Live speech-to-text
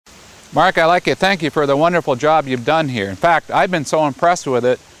Mark, I'd like to thank you for the wonderful job you've done here. In fact, I've been so impressed with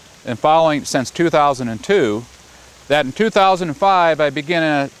it and following it since 2002 that in 2005 I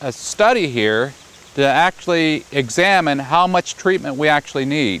began a study here to actually examine how much treatment we actually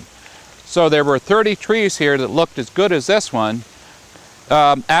need. So there were 30 trees here that looked as good as this one,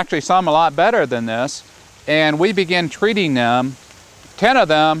 actually some a lot better than this, and we began treating them, 10 of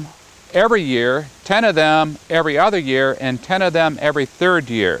them every year, 10 of them every other year, and 10 of them every third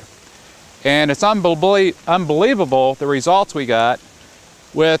year. And it's unbelievable the results we got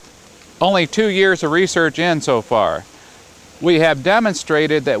with only 2 years of research in so far. We have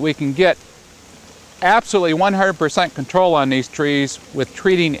demonstrated that we can get absolutely 100% control on these trees with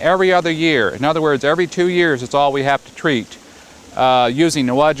treating every other year. In other words, every 2 years is all we have to treat using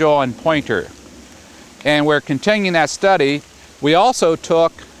the Nwajo and pointer. And we're continuing that study. We also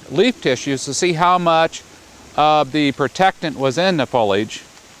took leaf tissues to see how much of the protectant was in the foliage,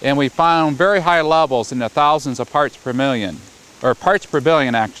 and we found very high levels in the thousands of parts per million, or parts per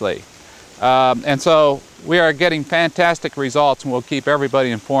billion actually. And so we are getting fantastic results, and we'll keep everybody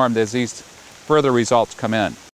informed as these further results come in.